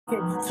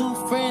Two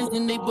friends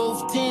and they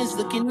both tens,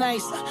 looking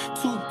nice.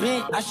 Too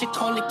bent, I should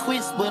call it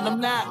quits, but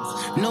I'm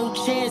not. No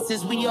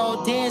chances, we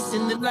all dance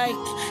in the light.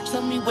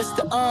 Tell me what's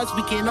the odds,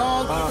 we can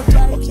all get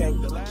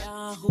right.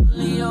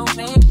 Julio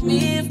make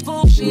me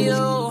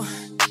fulfill.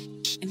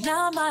 And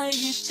I might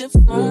hit your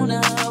phone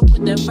up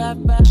with that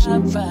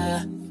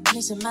rah-rah-rah.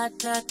 Missing my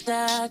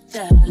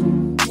da-da-da.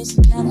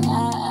 Missing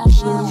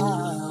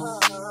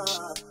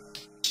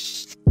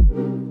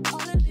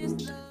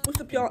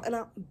What's up, y'all? And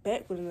I'm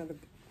back with another.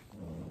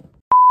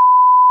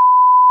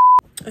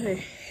 Okay,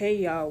 hey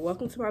y'all,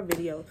 welcome to my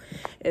video.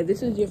 If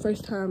this is your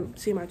first time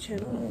seeing my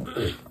channel,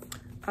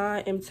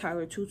 I am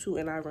I.am.tutu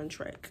and I run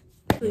track.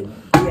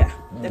 Yeah,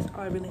 that's all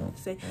I really have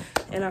to say.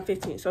 And I'm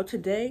 15. So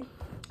today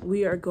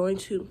we are going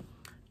to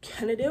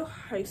Kennedale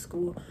High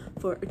School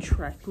for a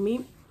track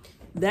meet.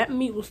 That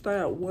meet will start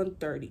at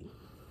 1:30.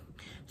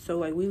 So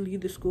like we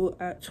leave the school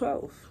at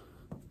 12.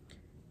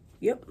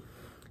 Yep.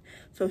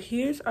 So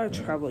here's our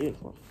travel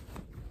uniform.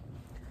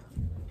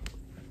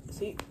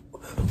 See?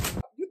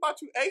 You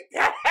thought you ate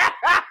that?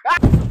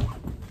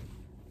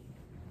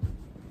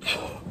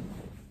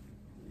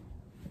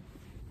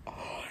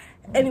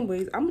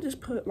 Anyways, I'm gonna just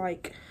put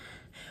like,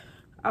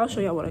 I'll show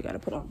y'all what I gotta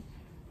put on.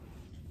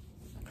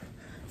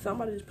 So I'm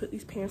about to just put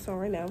these pants on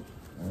right now.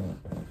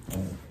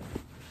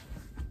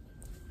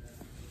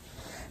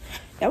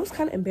 That was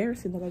kind of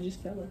embarrassing that I just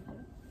fell in.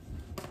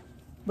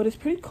 But it's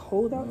pretty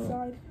cold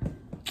outside.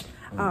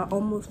 I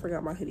almost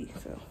forgot my hoodie,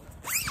 so.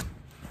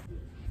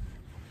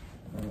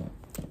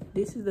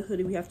 This is the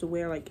hoodie we have to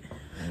wear. Like,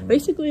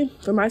 basically,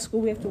 for my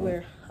school, we have to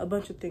wear a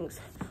bunch of things.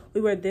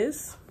 We wear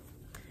this.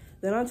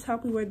 Then on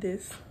top, we wear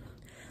this.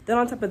 Then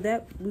on top of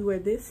that, we wear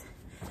this.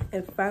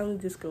 And finally,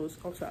 this goes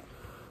on top.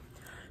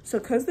 So,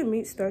 because the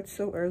meet starts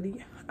so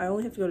early, I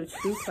only have to go to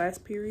 2 class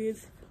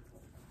periods.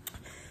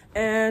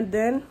 And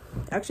then,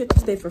 I actually have to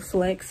stay for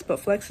flex. But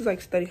flex is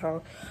like study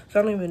hall. So,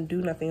 I don't even do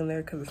nothing in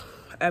there because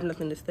I have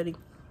nothing to study.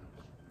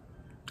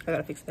 I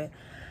gotta fix that.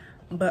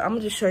 But I'm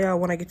gonna just show y'all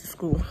when I get to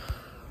school.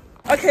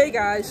 Okay,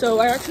 guys. So,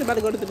 we're actually about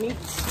to go to the meet.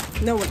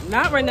 No,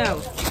 not right now.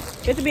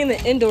 You have to be in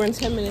the indoor in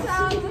 10 minutes.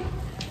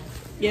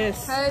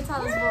 Yes. Hey,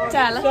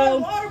 Tyler.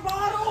 So,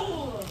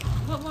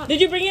 did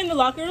you bring it in the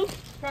locker room?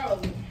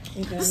 Probably.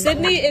 Okay.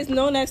 Sydney is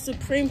known as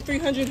Supreme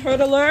 300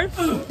 hurdler.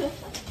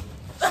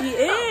 She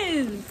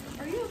is.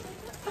 Are you?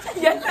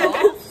 Yes.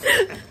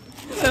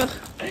 So,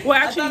 well,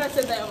 actually, I thought I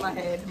said that in my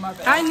head. My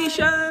bad. hi,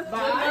 Nisha.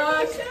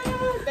 Bye.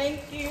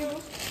 Thank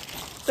you.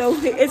 So,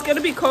 it's going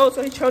to be cold,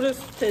 so he told us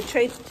to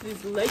change to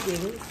these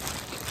leggings.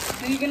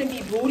 So you're going to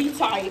be booty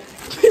tight.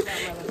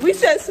 We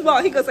said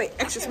small. He goes like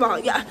extra small.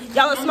 Yeah,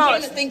 y'all are I'm small.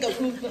 trying to think of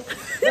who's the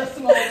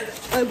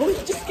smallest. Boy,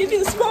 just give me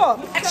the small.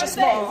 Extra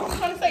small. What you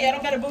trying to say? I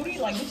don't got a booty?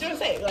 Like, what you trying to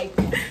say? Like,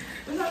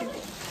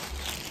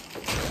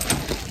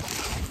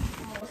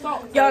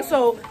 Y'all,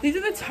 so these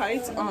are the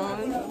tights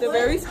on. They're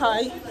very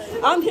tight.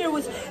 I'm here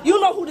with, you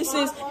know who this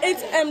is.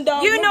 It's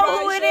M-Dog. You know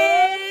who it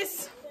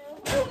is.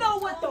 You know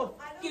what the f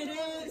it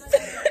is.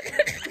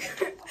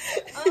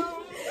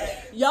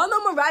 Y'all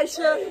know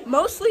Marisha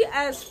mostly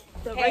as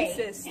the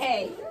racist.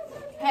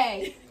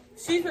 Hey.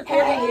 She's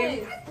recording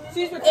you.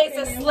 She's recording It's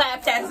a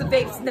slap that's the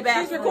babes in the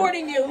bathroom. She's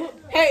recording you.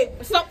 hey,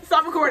 stop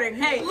recording.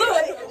 Hey.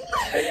 Look.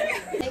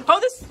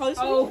 Hold this.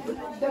 Oh.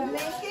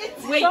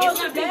 Wait,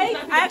 So today,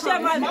 I actually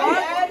have my mom.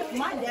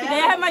 Today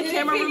I have my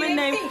camerawoman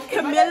named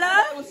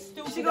Camilla.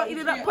 She gonna eat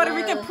it up, Puerto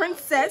Rican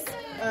princess.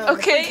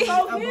 okay.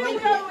 So here we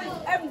are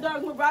with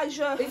M-Dog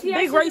Maraja.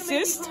 Big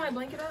racist.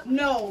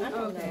 No.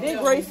 Big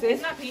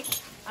racist.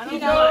 I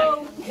don't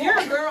know. You're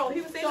a girl. He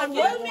was saying I'm a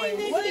boy.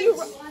 What are you?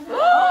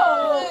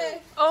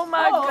 Oh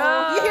my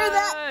god. You hear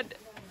that?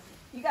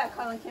 You got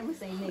Colin Cameron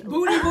saying nigga.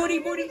 Booty. What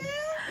you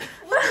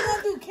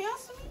gonna do?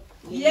 Cancel me?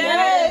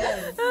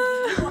 Yes.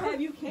 Have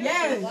you canceled?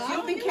 Yes.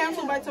 You'll be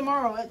canceled by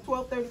tomorrow at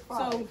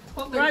 12:35.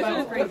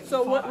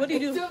 So what do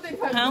you do?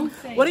 Huh?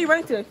 What are you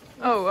running to?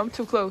 Oh, I'm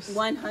too close.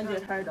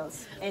 100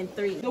 hurdles and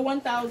 3. The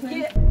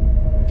 1,000.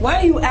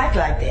 Why do you act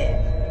like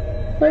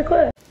that? Very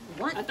quick.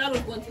 I thought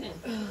it was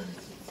 110.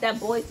 That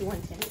boy's the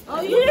 110.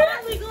 Oh, you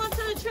finally going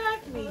to the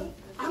track meet?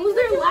 I was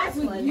there last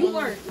week. You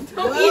weren't.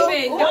 Don't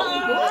even.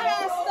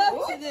 Stuff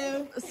to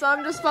do. So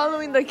I'm just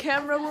following the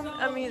camera woman.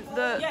 I mean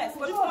the. Yes.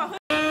 What is my?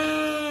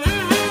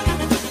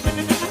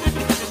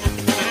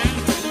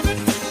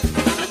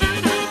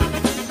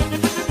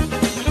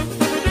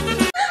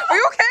 Are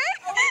you okay?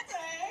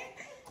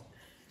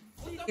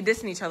 You're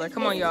dissing each other.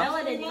 Come on, y'all.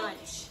 Melanin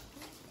munch.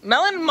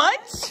 Melon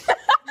munch?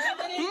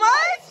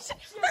 Munch?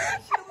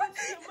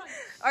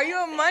 Are you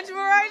a munch,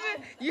 Mariah?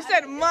 You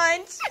said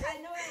munch. I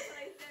know that's what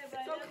I said, but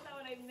that's not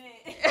what I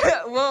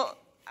meant. Well,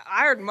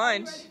 I heard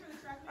munch.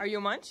 Are you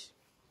a munch?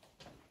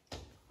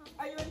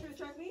 Are you ready for the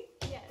track meet?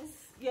 Yes.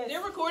 Yes.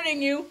 They're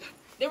recording you.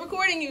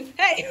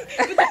 Hey.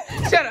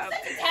 Shut up.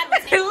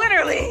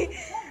 Literally.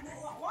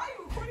 Why are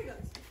you recording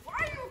us? Why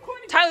are you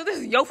recording? Tyler, this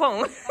is your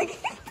phone.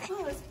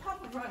 Oh, it's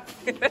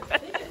paparazzi.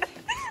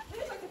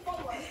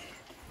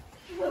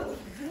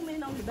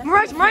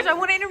 Mirage, I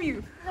want to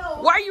interview.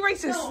 No. Why are you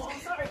racist? No, I'm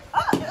sorry.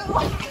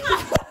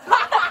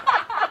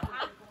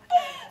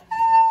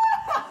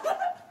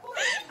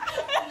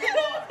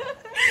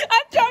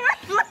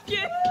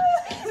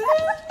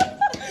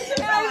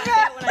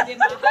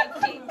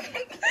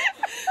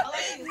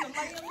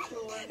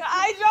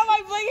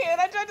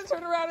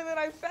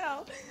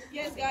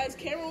 Yes, guys,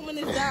 camerawoman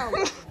is down.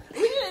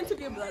 We didn't took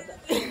your blood.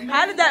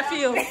 How did that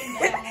feel?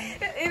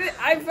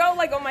 I felt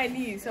like on my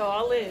knees, so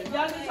I'll live.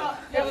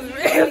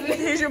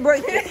 Here's your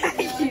blanket.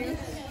 Thank you.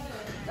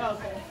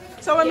 Okay.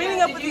 So we're meeting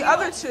up with the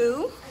other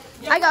two.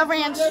 I got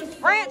ranch.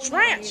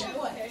 Ranch.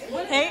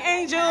 Hey,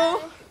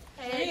 Angel.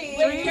 Hey,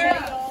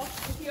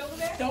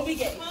 don't be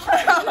gay.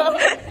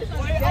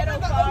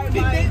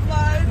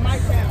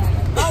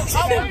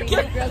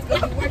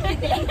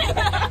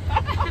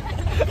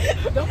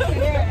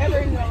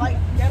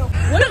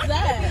 What is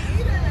that?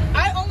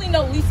 I only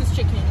know Lisa's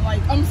chicken.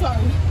 Like, I'm sorry.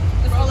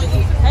 That's all I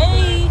eat.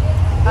 Hey.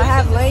 I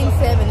have lane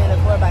 7 in a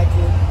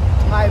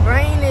 4x2. My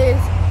brain is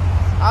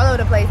all over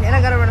the place, and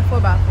I gotta run a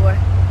 4x4.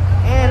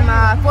 And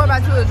my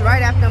 4x2 is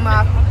right after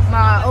my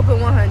open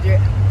 100.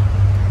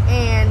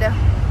 And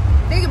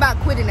think about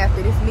quitting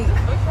after this meet.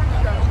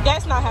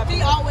 That's not happening.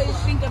 She always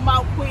think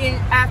about quitting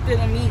after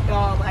the meet,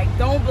 dog. Like,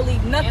 don't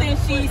believe nothing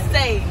she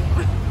say.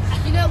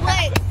 You know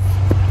what?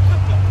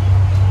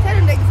 Tell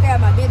them they can stay out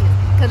of my business.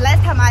 Cause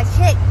last time I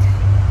checked,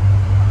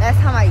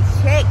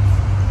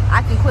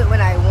 I can quit when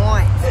I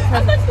want.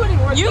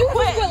 You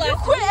quit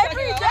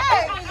every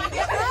day.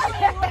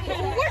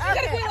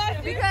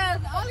 Because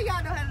all of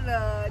y'all know how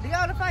to, do y'all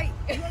want to fight?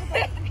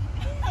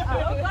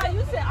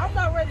 You said, I'm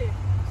not ready.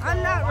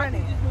 I'm not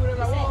running.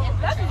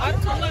 I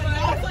told her,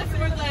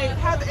 like,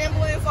 have the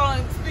ambulance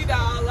on speed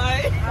dial,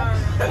 like,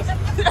 bro,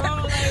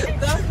 like,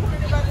 that's where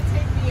they're about to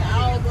take me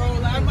out, bro.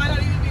 Like, I might not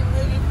even be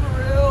living for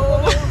real.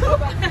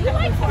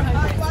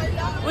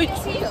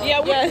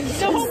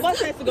 The whole bus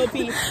has to go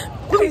pee.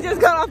 We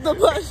just got off the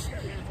bus.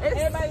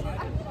 Everybody,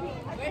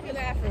 Where's the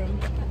bathroom?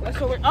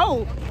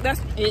 that's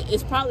what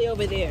It's probably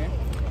over there.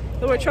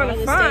 what we're trying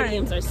to find.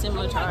 Stadiums are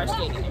similar to our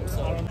stadium,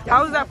 so.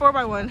 How was that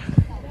 4x1?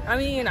 I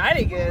mean, I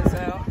did good,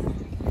 so.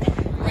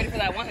 Ready for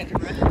that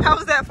 100, right? How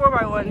was that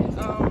 4x1?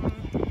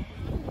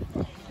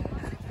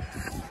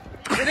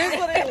 It is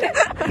what it is.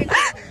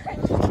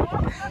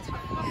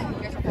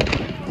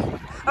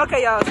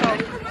 Okay, y'all. So,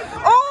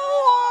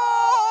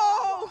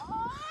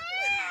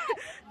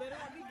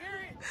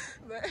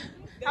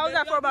 how was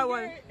that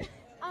 4x1?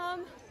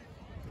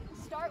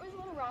 Start was a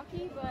little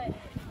rocky, but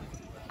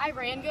I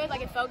ran good,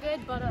 like it felt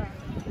good, but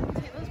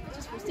take those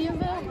bitches for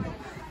Stevenville.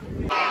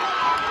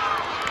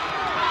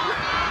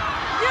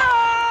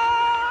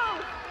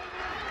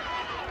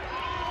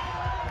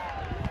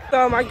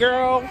 So my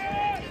girl,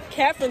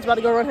 Catherine's about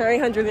to go run her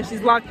 800 and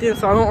she's locked in,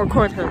 so I won't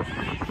record her.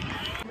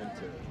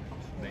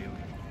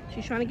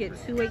 She's trying to get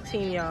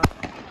 218, y'all.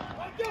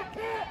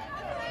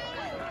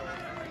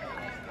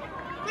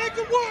 Make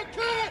it work,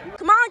 Cat!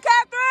 Come on,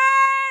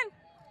 Catherine!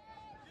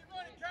 Keep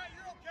running, Cat.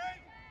 You're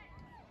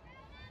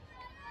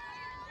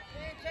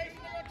okay.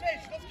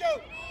 Rotation. Let's go.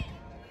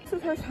 This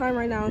is her time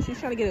right now. She's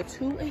trying to get a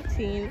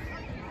 218.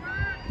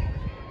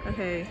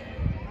 Okay,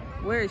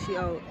 where is she?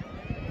 Oh,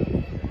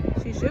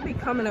 she should be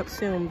coming up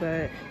soon,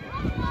 but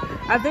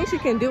I think she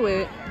can do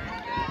it.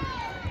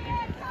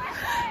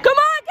 Come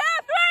on,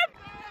 Catherine!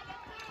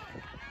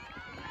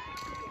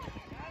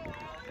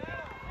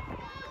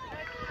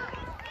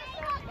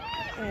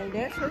 And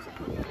that's her.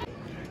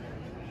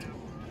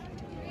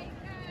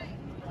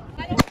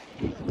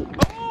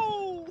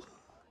 Oh!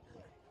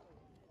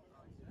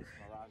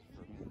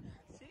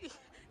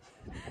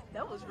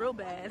 That was real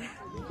bad.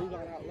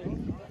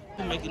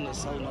 I'm making this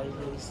so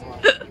nervous.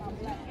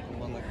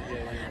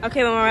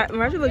 Okay,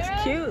 Marjorie looks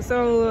cute,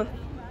 so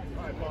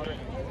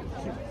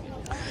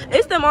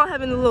it's them all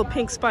having the little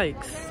pink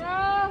spikes.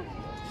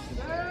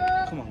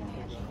 Come on.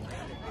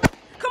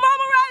 Come on,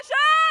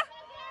 Maraja!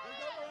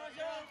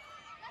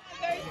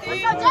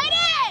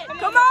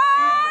 Come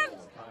on!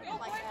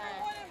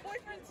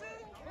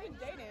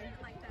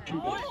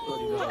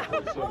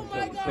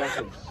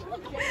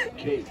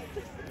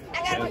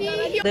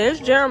 There's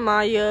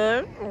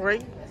Jeremiah,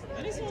 right?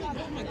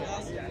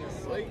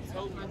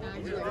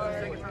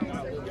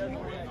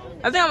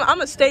 I think I'm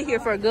gonna stay here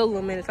for a good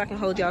little minute so I can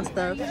hold y'all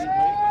stuff. Come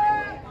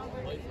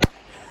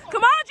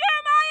on,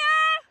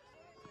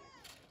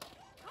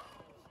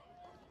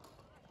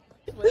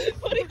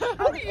 Jeremiah!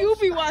 How do you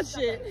be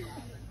watching?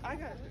 I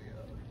got it.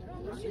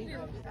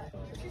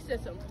 She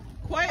said something.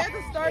 Quiet at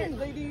the start,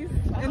 ladies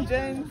and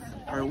gents.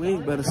 Her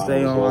wig better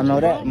stay on. I know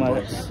that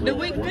much. The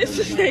wig bitch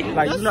is staying.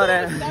 Like, you know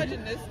that.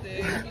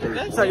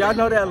 So y'all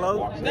know that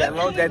low?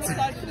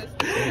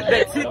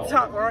 That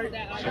TikTok, right?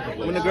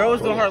 When the girl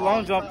was doing her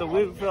long jump, the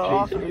wig fell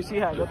off and she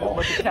had nothing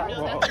but the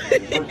catwalk.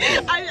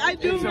 I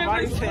do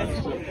remember.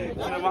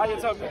 Somebody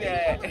told me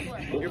that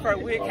if her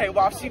wig came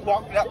off, she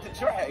walked out the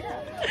track.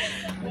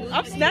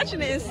 I'm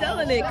snatching it and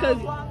selling it, cause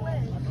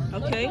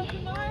okay.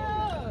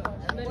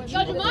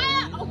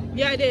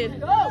 Yeah, I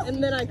did.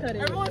 And then I cut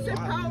it. Everyone said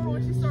power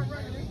when she started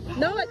running.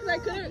 No, cause I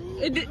couldn't.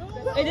 It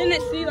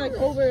didn't see like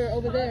over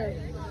there.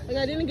 Like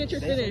I didn't get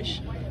your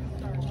finish.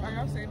 Are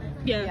y'all saying it?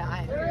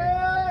 Yeah.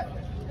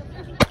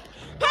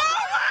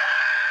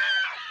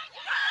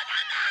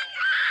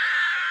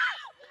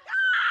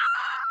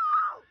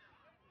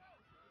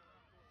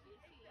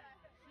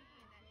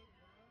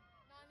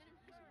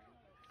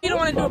 You don't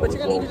want want to do it, but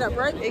you're going to eat it up,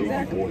 right?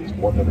 Exactly.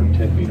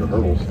 110-meter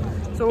hurdles.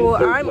 So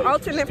I'm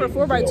alternate for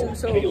 4x2.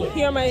 So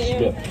here I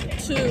am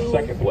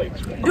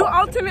to do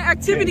alternate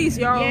activities,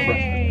 y'all.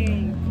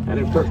 And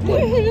in first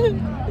place,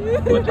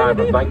 with a time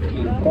of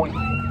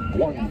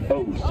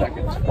 19.10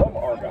 seconds from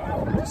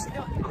Argyle.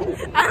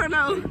 I don't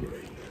know.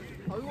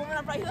 Are we warming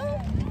up right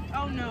here?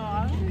 Oh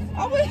no.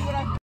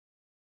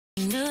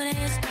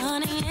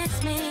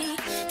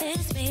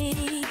 It's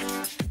me.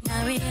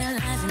 Now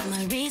realizing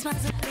my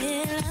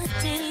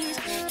responsibilities.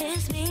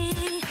 It's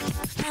me.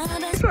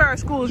 That's where our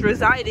school is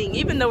residing,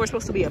 even though we're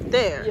supposed to be up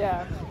there.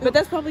 Yeah, but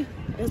that's probably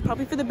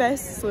for the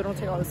best, so we don't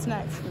take all the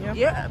snacks. You know?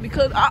 Yeah,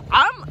 because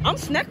I'm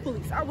snack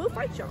police. I will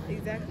fight y'all.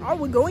 Exactly. I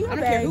will go in your I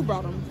don't bag. care who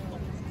brought them.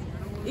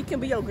 It can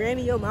be your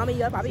granny, your mommy,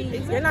 your papi.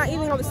 Exactly. You're not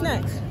eating all the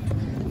snacks.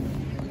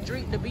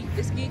 Drink the beat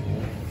biscuit.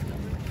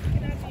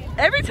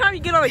 Every time you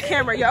get on the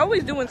camera, you're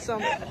always doing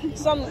some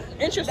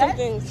interesting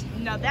things.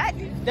 Now that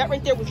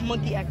right there was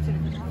monkey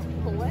activity.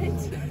 What?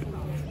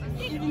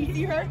 You didn't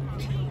see her?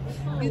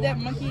 Do that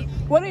monkey.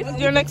 What is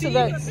your next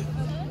event?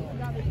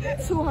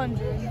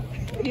 200.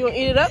 You gonna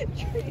eat it up?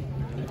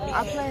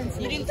 I plan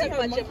to. You didn't see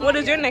much of What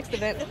is your next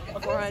event?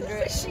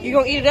 400. You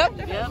gonna eat it up?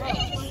 Yep.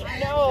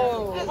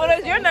 No. What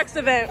is your next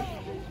event?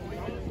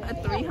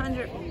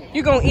 300.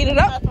 You gonna eat it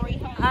up?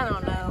 I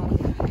don't know.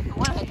 I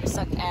want to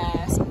suck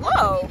ass.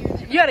 Whoa.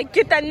 You gotta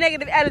get that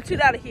negative attitude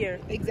out of here.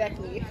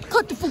 Exactly.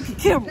 Cut the fucking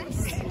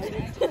cameras.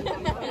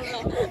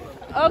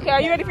 Okay,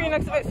 are you ready for your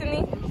next event,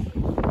 Sydney?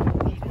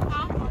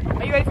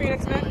 Are you ready for your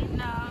next event?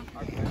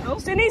 No.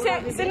 Sydney's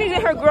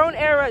in her grown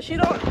era. She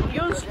don't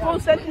use full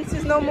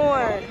sentences no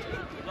more.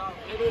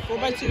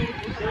 4x2.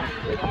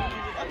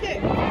 Okay.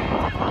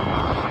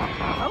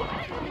 Oh.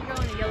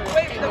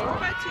 Wait, the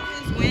 4x2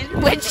 is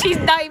when she's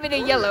not even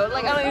in yellow.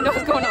 Like, I don't even know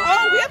what's going on.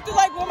 Oh, we have to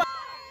like warm up.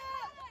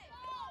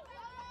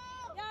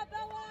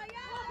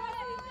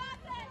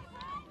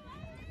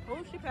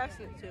 Who's she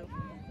passing it to?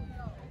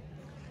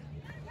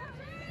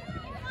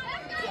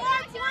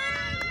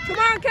 Come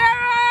on,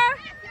 Kara!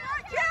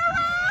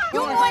 You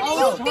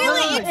feel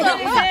it.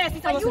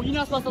 It's You're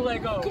not supposed to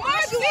let go. Come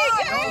on,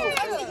 CJ!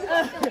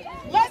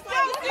 Let's go,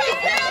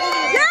 CJ!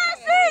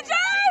 Yeah, CJ!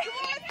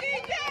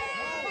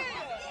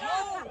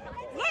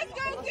 Let's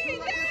go,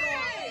 CJ!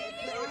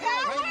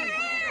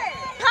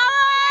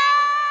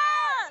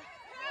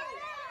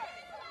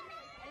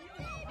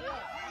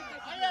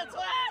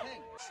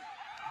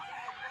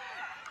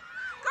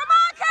 Come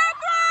on,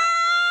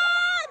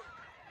 Catherine!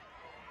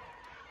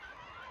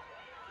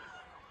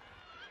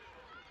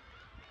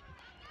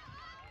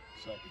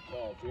 Second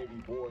call,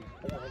 JV boys,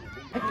 400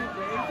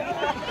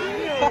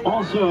 meters.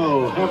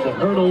 Also have the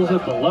hurdles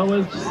at the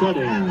lowest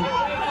setting.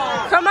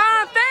 Come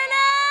on,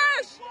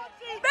 finish!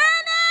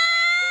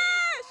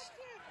 Finish!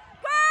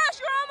 Push,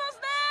 you're almost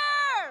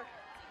there!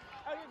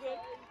 Oh, you're good.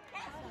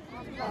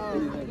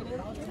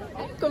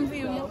 I'm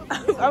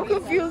confused. I'm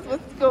confused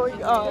what's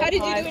going on. How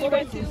did you do in your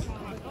races?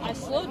 I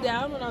slowed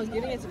down when I was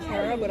getting into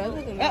Kara, but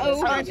other than that,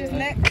 Uh-oh, aren't his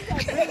neck?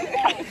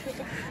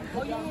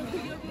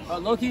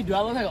 Loki, do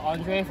I look like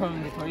Andre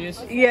from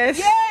Victorious? Yes.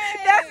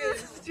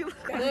 That's A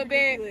little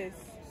bit.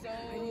 So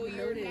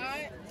you're not.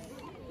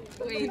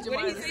 Wait,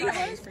 what did he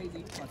say?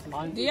 crazy.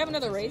 Do you have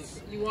another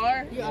race? You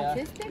are? You're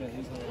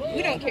autistic?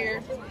 We don't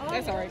care.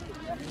 That's alright.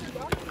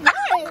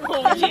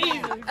 Oh,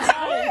 Jesus.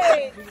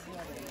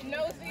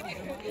 No,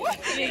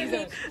 she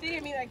didn't. She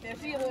didn't mean like that.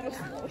 She a little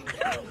slow.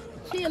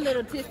 She a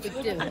little autistic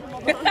too.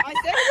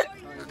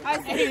 I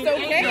said it's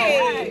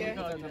okay.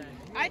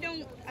 I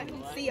don't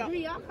see y'all.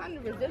 Y'all kind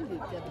of resemble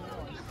each other.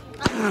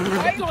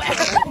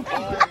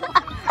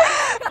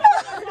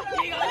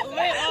 He got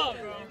lit up,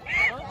 bro.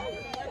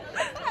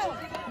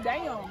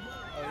 Damn.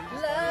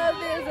 Love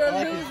is a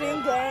losing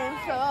game,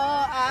 so I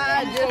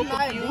just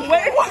might be.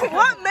 Wait,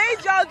 what made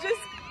y'all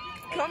just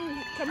come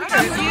here? You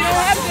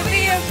don't have to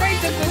be afraid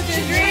to put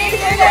your dreams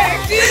in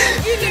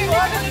action. You just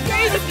want to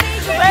crazy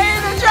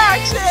Main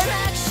attraction!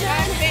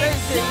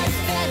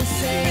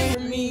 for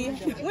me.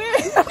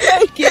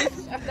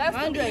 That's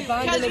Andre.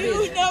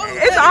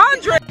 It's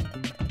Andre!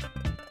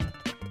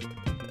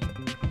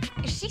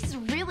 She's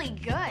really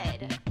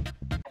good.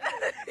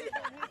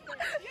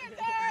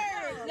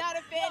 Not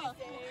a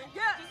fantasy.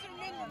 Yeah.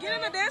 Get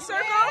in the dance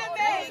circle.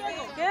 Get in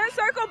the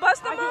circle,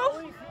 bust the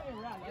move.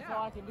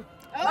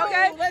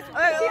 Okay.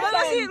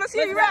 Let's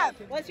hear you rap.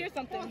 Let's hear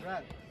something.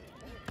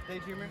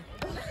 Daydreamer?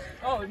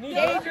 Oh, me.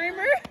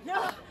 Daydreamer?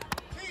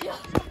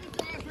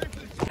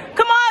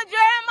 Come on,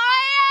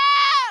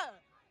 Jeremiah!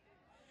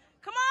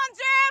 Come on,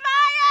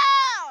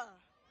 Jeremiah!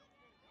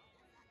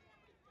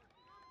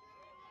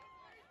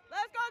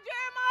 Let's go,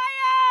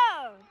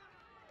 Jeremiah!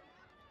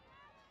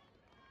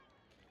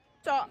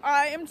 So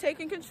I am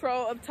taking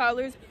control of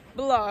Tyler's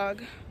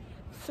vlog.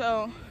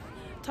 So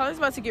Tyler's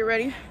about to get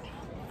ready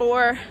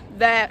for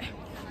that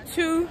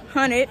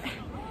 200.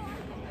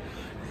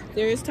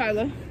 There is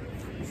Tyler.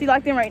 She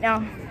locked in right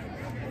now.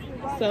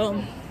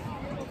 So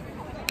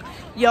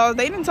y'all,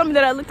 they didn't tell me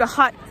that I looked a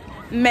hot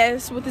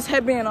mess with this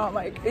headband on.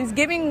 Like, it's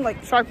giving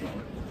like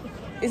trifling.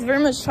 It's very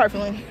much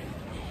trifling.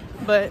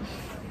 But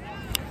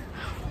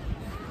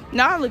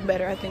Now I look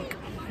better, I think,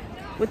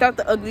 without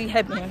the ugly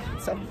headband.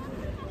 So,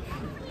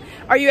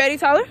 are you ready,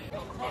 Tyler?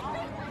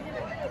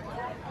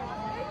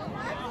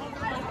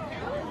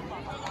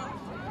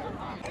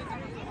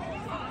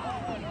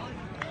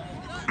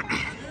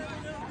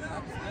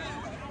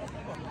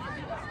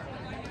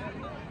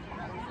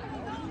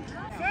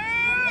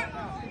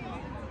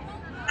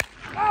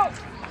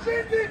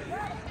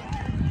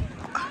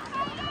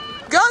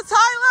 Go,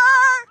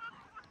 Tyler!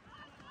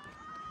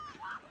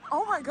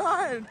 Oh my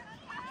God.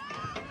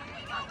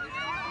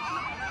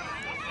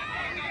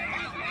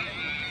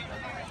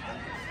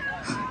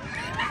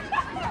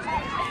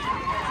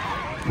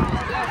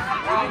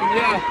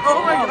 Yeah.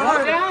 Oh my God.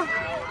 Walk down.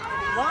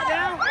 Walk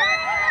down.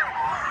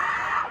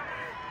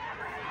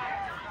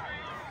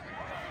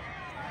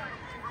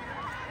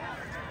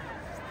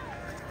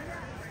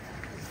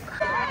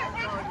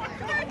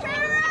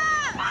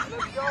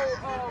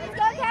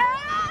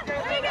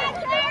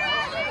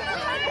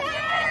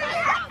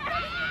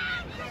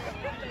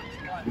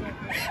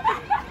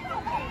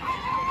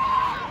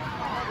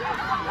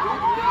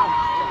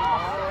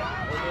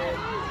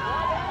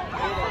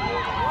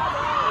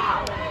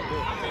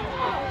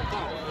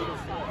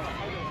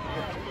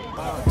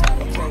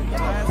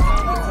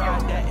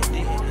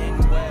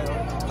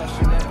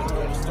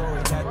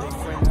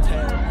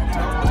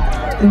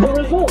 The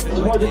results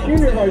for the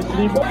junior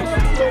varsity boys.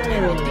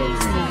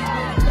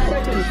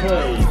 Second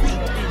place,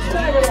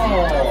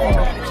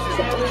 Saginaw.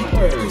 Second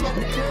place,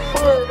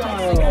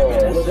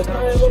 Argyle, with a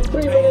time of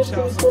 3 minutes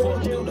and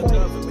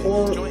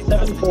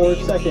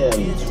 42.74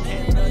 seconds.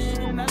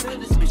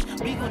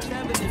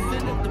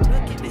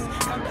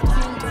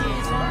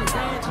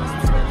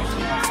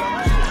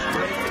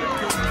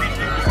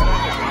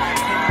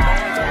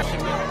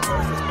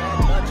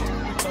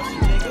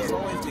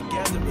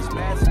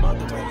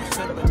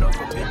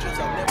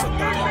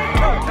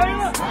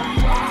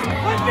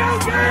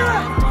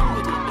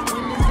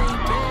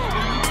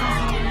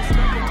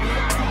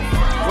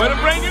 Way to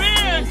bring it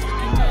in!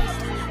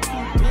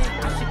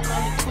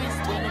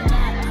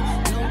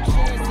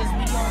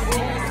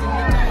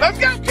 Let's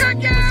go,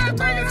 Kirky!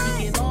 Bring it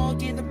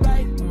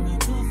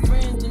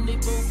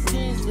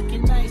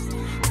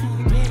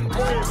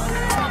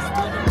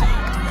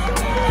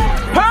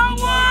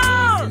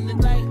Power!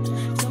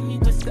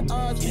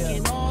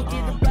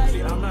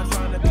 I'm not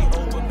trying to be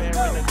overbearing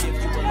or give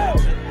you a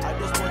lecture. I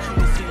just want you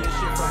to see this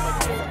shit from a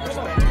different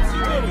perspective.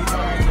 See,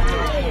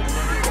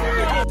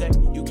 baby,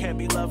 you can't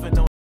be loving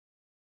no.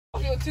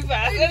 Feel too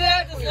fast. You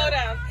have to slow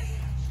down.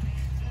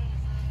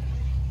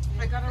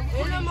 I got a Let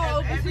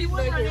me see the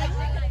wig.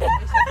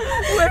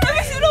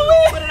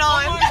 Put it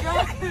on.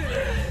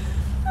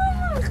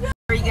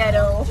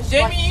 Ghetto.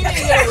 Jamie, you need to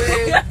get a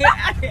wig.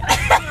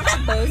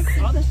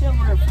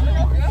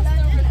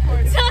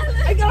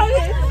 I got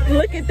it.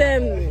 Look at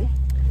them.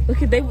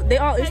 Look at they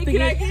all instigate.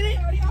 Can I get it?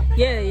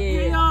 Yeah.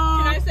 Can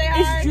I say hi?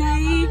 It's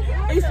Dream.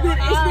 It's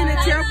been a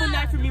terrible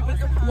night for me, but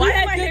we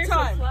had a good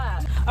time.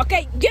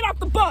 Okay, get off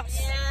the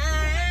bus.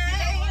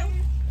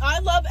 I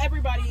love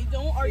everybody.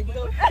 Don't argue.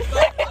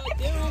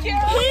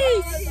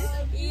 Peace.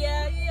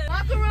 Yeah.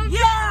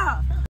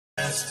 Yeah.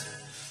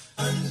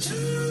 Unto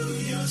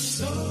your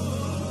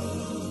soul.